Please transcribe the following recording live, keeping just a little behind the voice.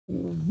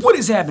What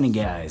is happening,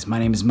 guys? My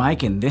name is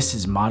Mike and this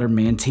is Modern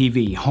Man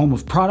TV, home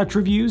of product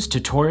reviews,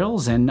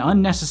 tutorials, and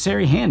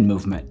unnecessary hand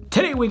movement.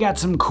 Today we got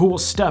some cool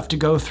stuff to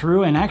go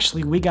through, and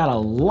actually we got a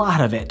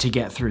lot of it to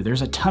get through.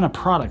 There's a ton of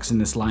products in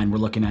this line we're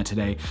looking at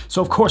today. So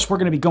of course we're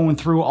gonna be going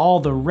through all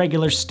the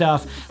regular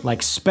stuff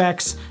like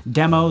specs,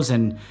 demos,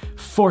 and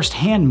forced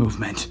hand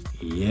movement.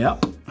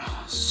 Yep,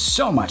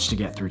 so much to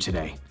get through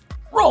today.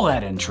 Roll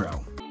that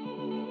intro.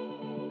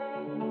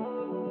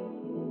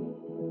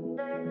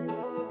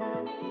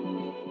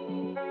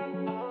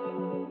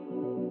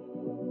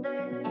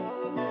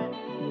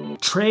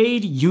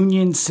 Trade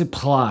Union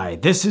Supply.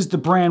 This is the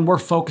brand we're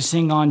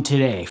focusing on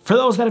today. For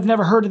those that have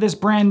never heard of this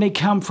brand, they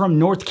come from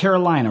North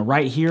Carolina,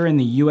 right here in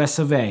the US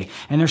of A.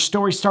 And their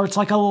story starts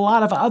like a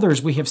lot of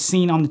others we have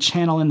seen on the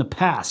channel in the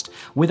past,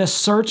 with a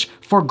search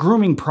for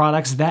grooming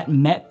products that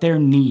met their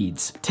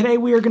needs. Today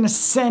we are gonna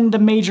send the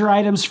major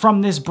items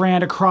from this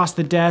brand across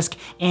the desk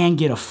and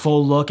get a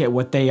full look at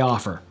what they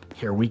offer.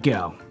 Here we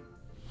go.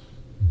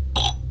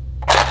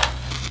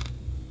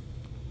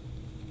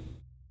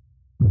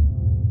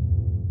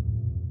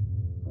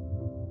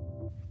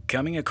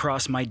 Coming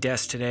across my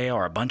desk today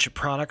are a bunch of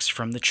products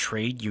from the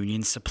Trade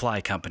Union Supply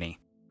Company.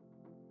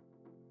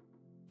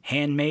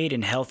 Handmade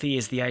and healthy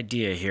is the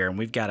idea here, and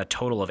we've got a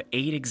total of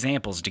 8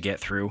 examples to get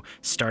through,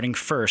 starting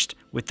first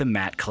with the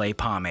matte clay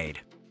pomade.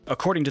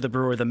 According to the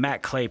brewer, the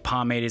matte clay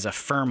pomade is a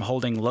firm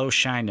holding, low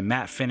shine to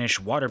matte finish,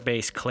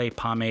 water-based clay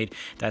pomade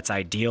that's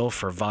ideal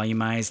for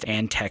volumized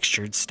and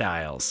textured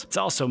styles. It's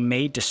also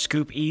made to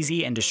scoop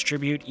easy and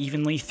distribute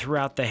evenly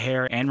throughout the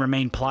hair and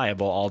remain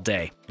pliable all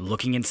day.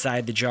 Looking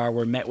inside the jar,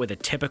 we're met with a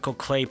typical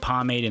clay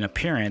pomade in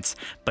appearance,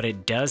 but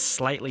it does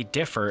slightly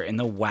differ in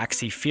the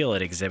waxy feel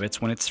it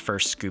exhibits when it's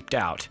first scooped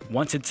out.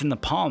 Once it's in the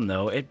palm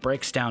though, it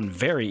breaks down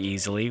very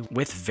easily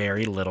with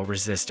very little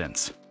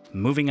resistance.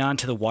 Moving on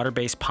to the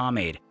water-based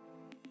pomade.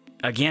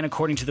 Again,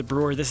 according to the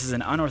brewer, this is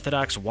an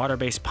unorthodox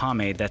water-based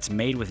pomade that's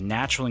made with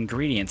natural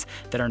ingredients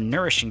that are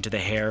nourishing to the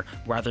hair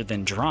rather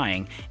than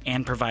drying,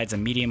 and provides a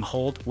medium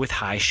hold with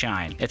high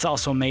shine. It's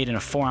also made in a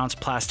 4-ounce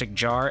plastic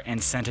jar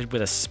and scented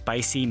with a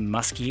spicy,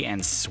 musky,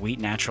 and sweet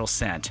natural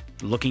scent.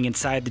 Looking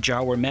inside the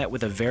jar, we're met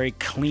with a very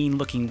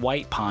clean-looking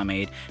white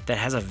pomade that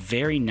has a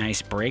very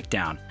nice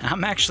breakdown.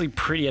 I'm actually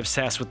pretty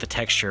obsessed with the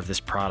texture of this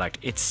product.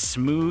 It's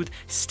smooth,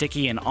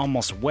 sticky, and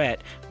almost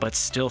wet, but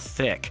still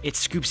thick. It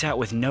scoops out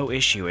with no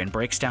issue and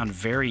breaks down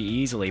very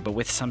easily, but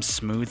with some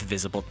smooth,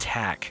 visible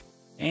tack.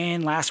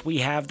 And last we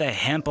have the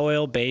hemp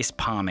oil-based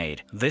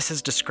pomade. This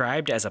is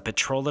described as a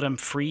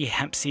petroleum-free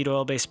hemp seed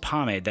oil-based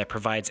pomade that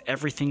provides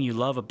everything you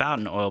love about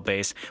an oil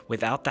base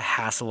without the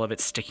hassle of it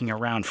sticking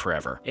around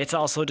forever. It's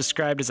also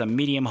described as a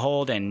medium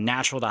hold and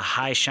natural to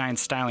high shine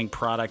styling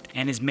product,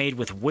 and is made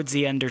with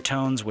woodsy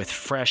undertones with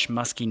fresh,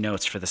 musky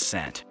notes for the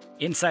scent.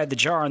 Inside the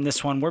jar on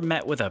this one, we're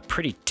met with a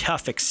pretty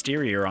tough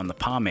exterior on the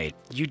pomade.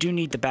 You do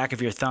need the back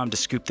of your thumb to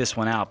scoop this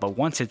one out, but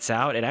once it's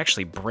out, it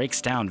actually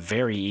breaks down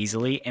very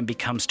easily and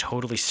becomes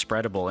totally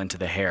spreadable into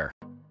the hair.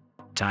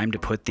 Time to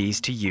put these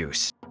to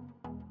use.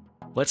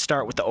 Let's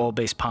start with the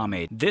oil-based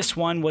pomade. This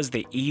one was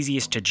the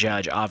easiest to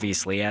judge,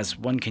 obviously, as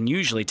one can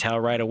usually tell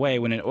right away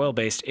when an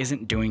oil-based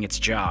isn't doing its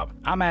job.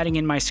 I'm adding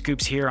in my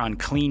scoops here on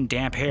clean,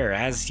 damp hair,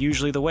 as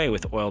usually the way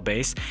with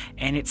oil-based,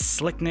 and its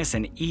slickness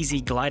and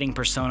easy gliding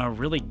persona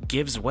really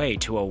gives way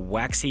to a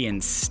waxy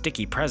and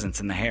sticky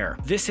presence in the hair.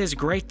 This is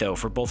great though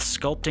for both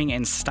sculpting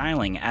and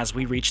styling as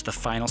we reach the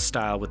final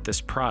style with this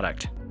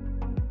product.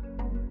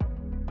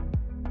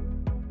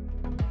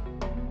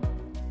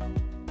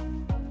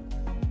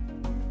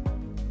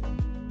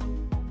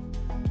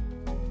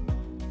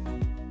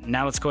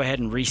 Now let's go ahead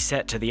and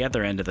reset to the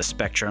other end of the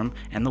spectrum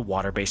and the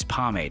water-based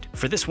pomade.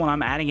 For this one,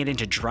 I'm adding it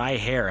into dry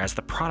hair as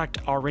the product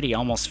already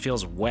almost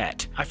feels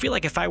wet. I feel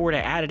like if I were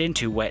to add it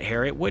into wet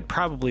hair, it would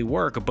probably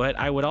work, but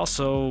I would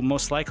also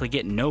most likely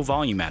get no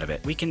volume out of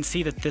it. We can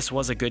see that this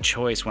was a good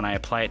choice when I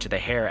apply it to the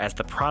hair, as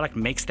the product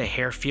makes the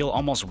hair feel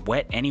almost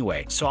wet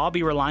anyway. So I'll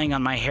be relying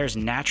on my hair's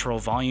natural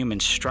volume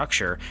and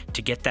structure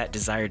to get that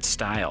desired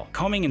style.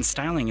 Combing and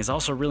styling is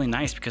also really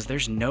nice because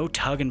there's no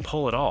tug and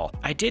pull at all.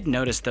 I did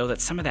notice though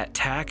that some of that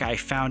tack I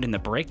found in the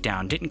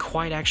breakdown didn't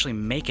quite actually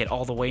make it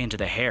all the way into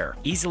the hair.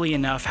 Easily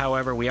enough,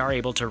 however, we are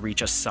able to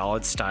reach a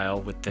solid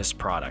style with this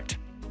product.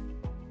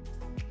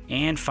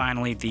 And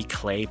finally, the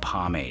clay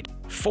pomade.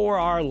 For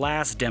our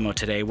last demo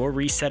today, we're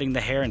resetting the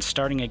hair and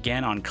starting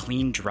again on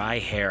clean, dry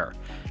hair.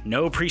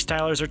 No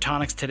pre-stylers or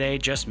tonics today,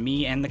 just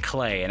me and the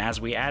clay, and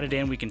as we add it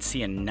in, we can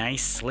see a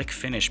nice slick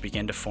finish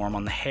begin to form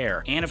on the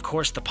hair. And of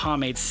course, the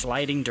pomade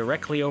sliding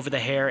directly over the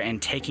hair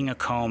and taking a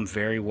comb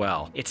very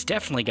well. It's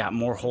definitely got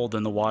more hold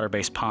than the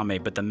water-based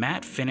pomade, but the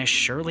matte finish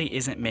surely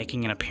isn't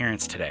making an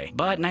appearance today.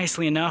 But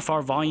nicely enough,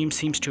 our volume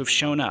seems to have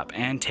shown up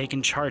and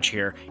taken charge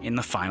here in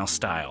the final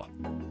style.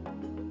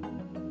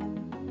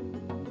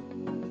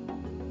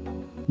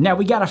 Now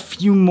we got a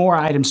few more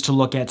items to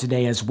look at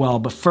today as well,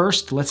 but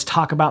first let's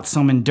talk about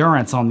some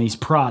endurance on these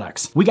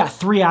products. We got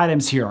 3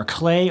 items here, a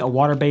clay, a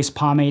water-based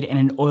pomade, and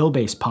an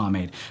oil-based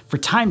pomade. For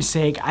time's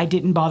sake, I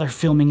didn't bother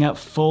filming up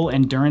full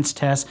endurance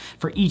tests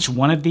for each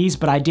one of these,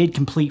 but I did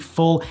complete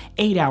full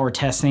 8-hour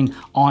testing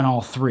on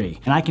all 3.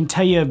 And I can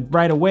tell you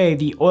right away,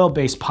 the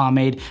oil-based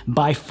pomade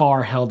by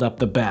far held up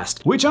the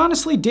best, which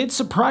honestly did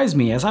surprise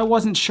me as I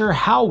wasn't sure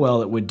how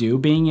well it would do,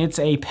 being it's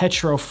a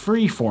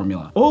petro-free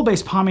formula.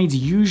 Oil-based pomades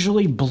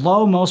usually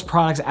blow most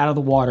products out of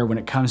the water when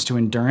it comes to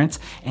endurance,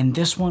 and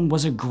this one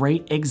was a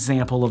great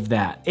example of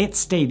that. It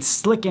stayed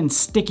slick and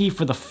sticky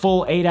for the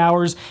full 8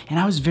 hours, and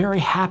I was very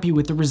happy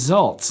with the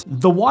results.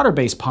 The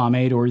water-based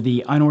pomade, or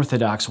the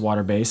unorthodox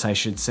water base I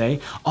should say,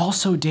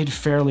 also did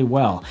fairly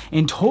well.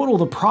 In total,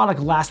 the product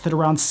lasted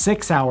around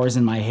 6 hours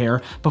in my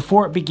hair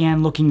before it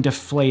began looking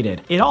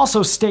deflated. It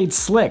also stayed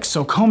slick,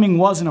 so combing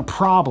wasn't a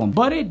problem,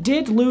 but it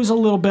did lose a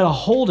little bit of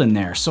hold in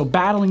there, so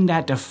battling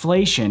that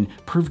deflation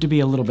proved to be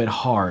a little bit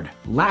hard.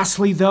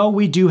 Lastly though,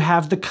 we do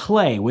have the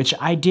clay, which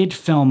I did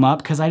film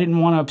up because I didn't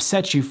want to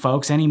upset you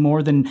folks any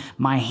more than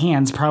my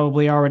hands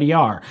probably already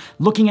are.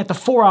 Looking at the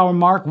 4-hour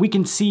mark, we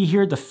can see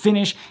here the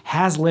finish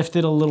has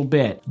lifted a little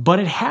bit, but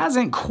it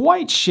hasn't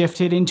quite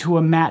shifted into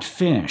a matte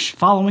finish.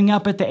 Following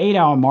up at the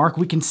 8-hour mark,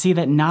 we can see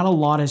that not a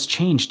lot has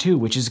changed too,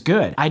 which is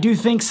good. I do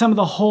think some of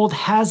the hold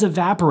has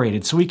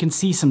evaporated, so we can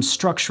see some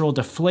structural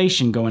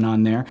deflation going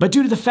on there, but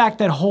due to the fact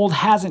that hold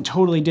hasn't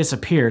totally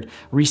disappeared,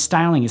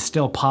 restyling is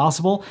still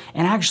possible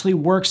and actually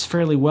works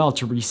fairly well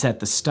to reset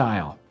the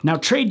style. Now,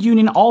 Trade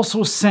Union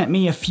also sent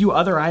me a few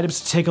other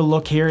items to take a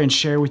look here and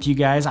share with you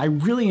guys. I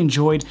really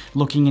enjoyed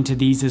looking into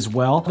these as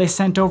well. They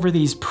sent over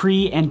these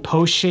pre and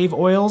post shave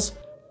oils.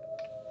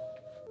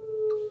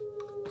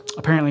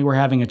 Apparently we're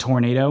having a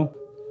tornado.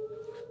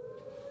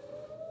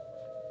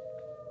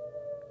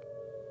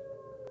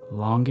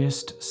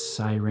 Longest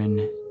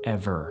siren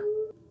ever.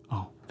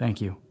 Oh,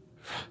 thank you.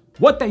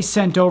 What they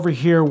sent over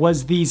here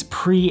was these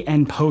pre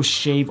and post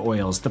shave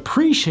oils. The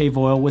pre-shave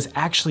oil was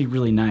actually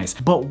really nice,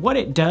 but what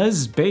it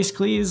does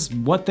basically is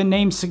what the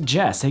name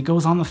suggests. It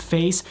goes on the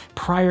face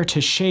prior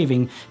to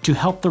shaving to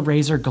help the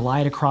razor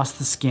glide across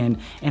the skin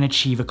and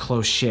achieve a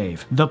close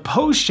shave. The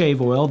post-shave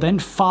oil then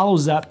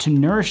follows up to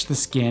nourish the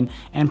skin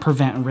and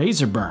prevent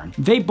razor burn.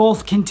 They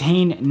both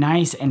contain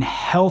nice and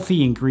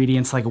healthy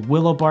ingredients like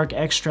willow bark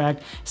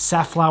extract,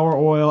 safflower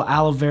oil,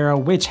 aloe vera,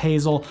 witch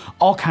hazel,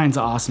 all kinds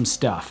of awesome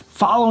stuff.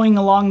 Following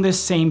along this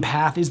same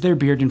path is their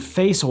beard and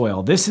face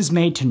oil. This is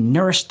made to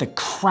nourish the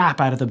crap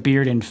out of the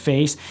beard and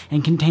face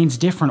and contains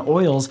different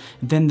oils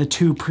than the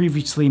 2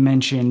 previously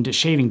mentioned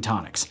shaving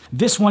tonics.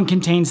 This one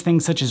contains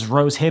things such as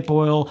rose hip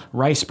oil,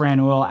 rice bran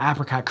oil,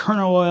 apricot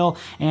kernel oil,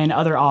 and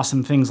other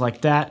awesome things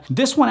like that.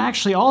 This one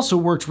actually also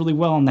works really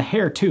well on the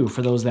hair too,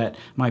 for those that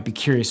might be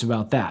curious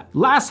about that.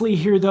 Lastly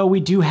here though, we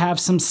do have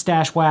some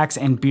stash wax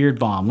and beard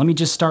balm. Let me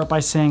just start by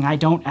saying I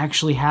don't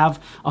actually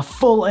have a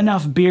full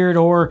enough beard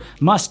or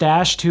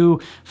mustache to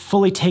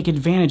fully take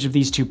advantage of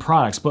these 2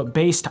 products, but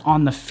based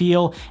on the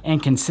feel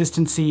and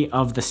consistency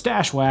of the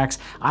stash wax,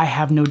 I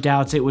have no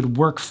doubts it would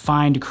work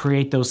fine to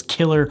create those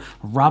killer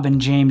Robin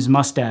James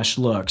mustache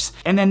looks.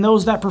 And then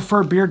those that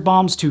prefer beard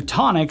balms to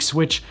tonics,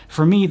 which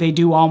for me they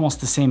do almost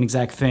the same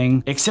exact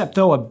thing, except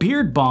though a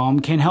beard balm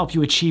can help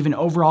you achieve an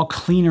overall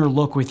cleaner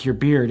look with your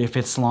beard if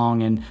it's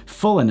long and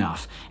full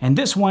enough. And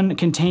this one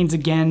contains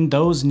again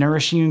those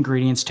nourishing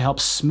ingredients to help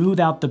smooth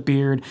out the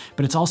beard,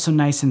 but it's also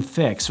nice and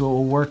thick, so it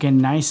will work in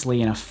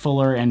nicely in a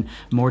fuller and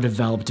more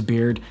developed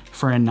beard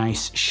for a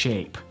nice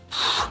shape.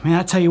 Man,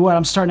 I tell you what,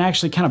 I'm starting to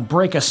actually kind of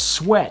break a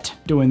sweat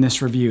doing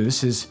this review.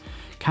 This is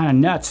kind of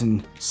nuts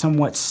and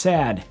somewhat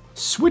sad.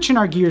 Switching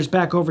our gears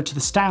back over to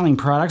the styling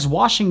products,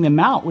 washing them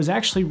out was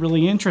actually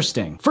really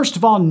interesting. First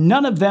of all,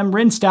 none of them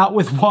rinsed out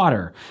with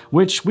water,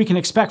 which we can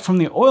expect from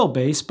the oil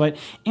base, but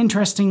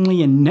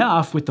interestingly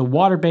enough, with the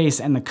water base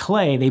and the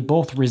clay, they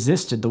both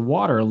resisted the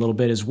water a little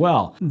bit as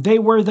well. They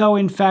were though,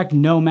 in fact,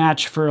 no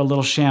match for a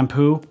little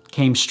shampoo.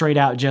 Came straight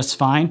out just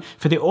fine.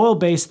 For the oil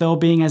base though,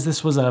 being as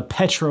this was a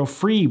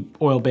petro-free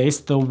oil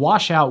base, the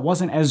washout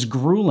wasn't as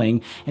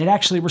grueling, and it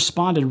actually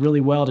responded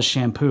really well to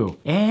shampoo.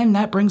 And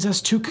that brings us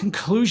to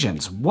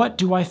conclusions. What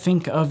do I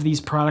think of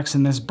these products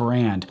in this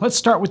brand? Let's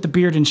start with the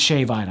beard and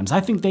shave items. I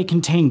think they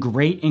contain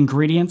great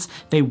ingredients.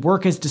 They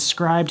work as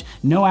described,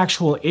 no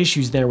actual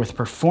issues there with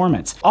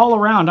performance. All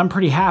around, I'm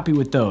pretty happy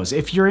with those.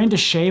 If you're into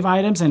shave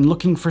items and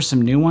looking for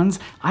some new ones,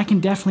 I can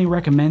definitely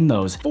recommend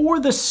those. For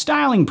the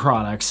styling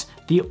products,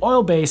 the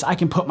oil base I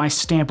can put my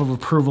stamp of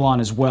approval on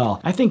as well.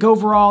 I think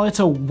overall it's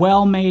a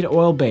well-made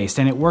oil base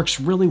and it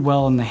works really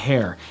well in the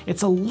hair.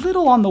 It's a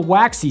little on the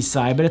waxy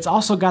side, but it's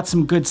also got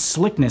some good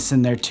slickness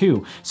in there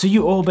too. So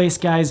you oil base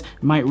guys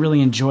might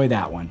really enjoy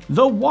that one.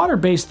 The water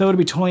base though, to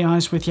be totally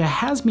honest with you,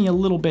 has me a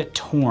little bit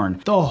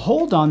torn. The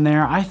hold on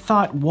there I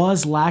thought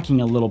was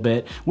lacking a little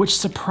bit, which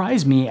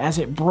surprised me as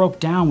it broke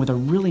down with a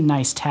really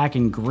nice tack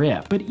and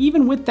grip. But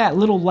even with that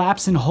little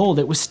lapse in hold,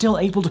 it was still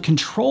able to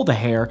control the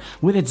hair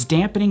with its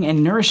dampening and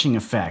and nourishing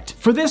effect.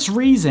 For this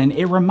reason,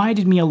 it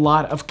reminded me a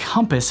lot of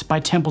Compass by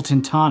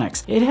Templeton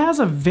Tonics. It has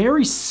a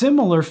very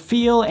similar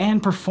feel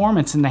and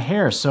performance in the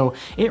hair, so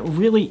it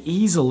really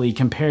easily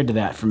compared to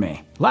that for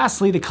me.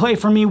 Lastly, the clay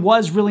for me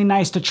was really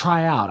nice to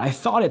try out. I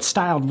thought it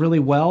styled really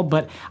well,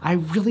 but I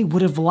really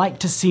would have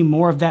liked to see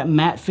more of that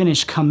matte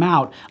finish come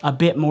out a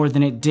bit more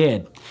than it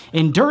did.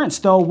 Endurance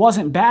though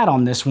wasn't bad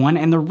on this one,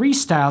 and the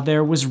restyle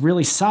there was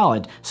really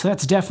solid, so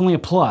that's definitely a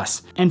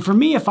plus. And for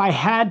me, if I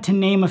had to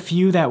name a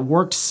few that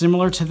worked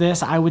similar to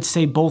this, I would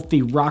say both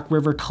the Rock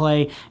River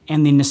clay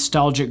and the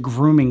Nostalgic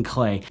Grooming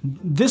clay.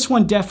 This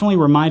one definitely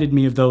reminded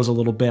me of those a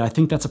little bit. I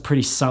think that's a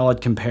pretty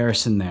solid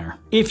comparison there.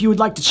 If you would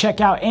like to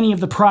check out any of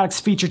the products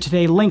featured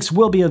today, links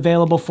will be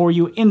available for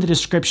you in the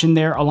description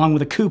there, along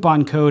with a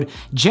coupon code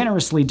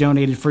generously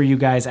donated for you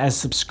guys as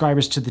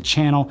subscribers to the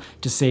channel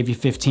to save you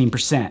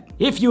 15%.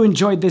 If you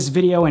enjoyed this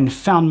video and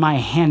found my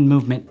hand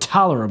movement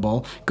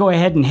tolerable, go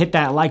ahead and hit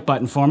that like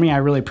button for me. I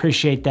really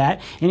appreciate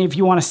that. And if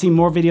you want to see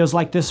more videos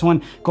like this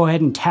one, go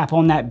ahead and tap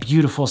on that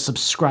beautiful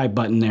subscribe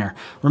button there.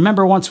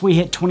 Remember, once we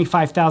hit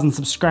 25,000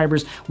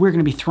 subscribers, we're going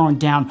to be throwing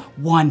down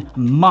one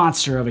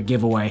monster of a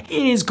giveaway.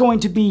 It is going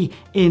to be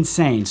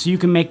insane. So you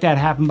can make that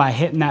happen by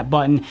hitting that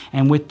button.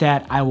 And with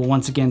that, I will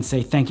once again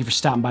say thank you for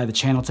stopping by the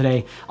channel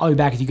today. I'll be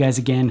back with you guys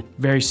again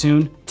very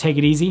soon. Take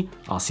it easy.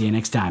 I'll see you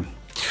next time.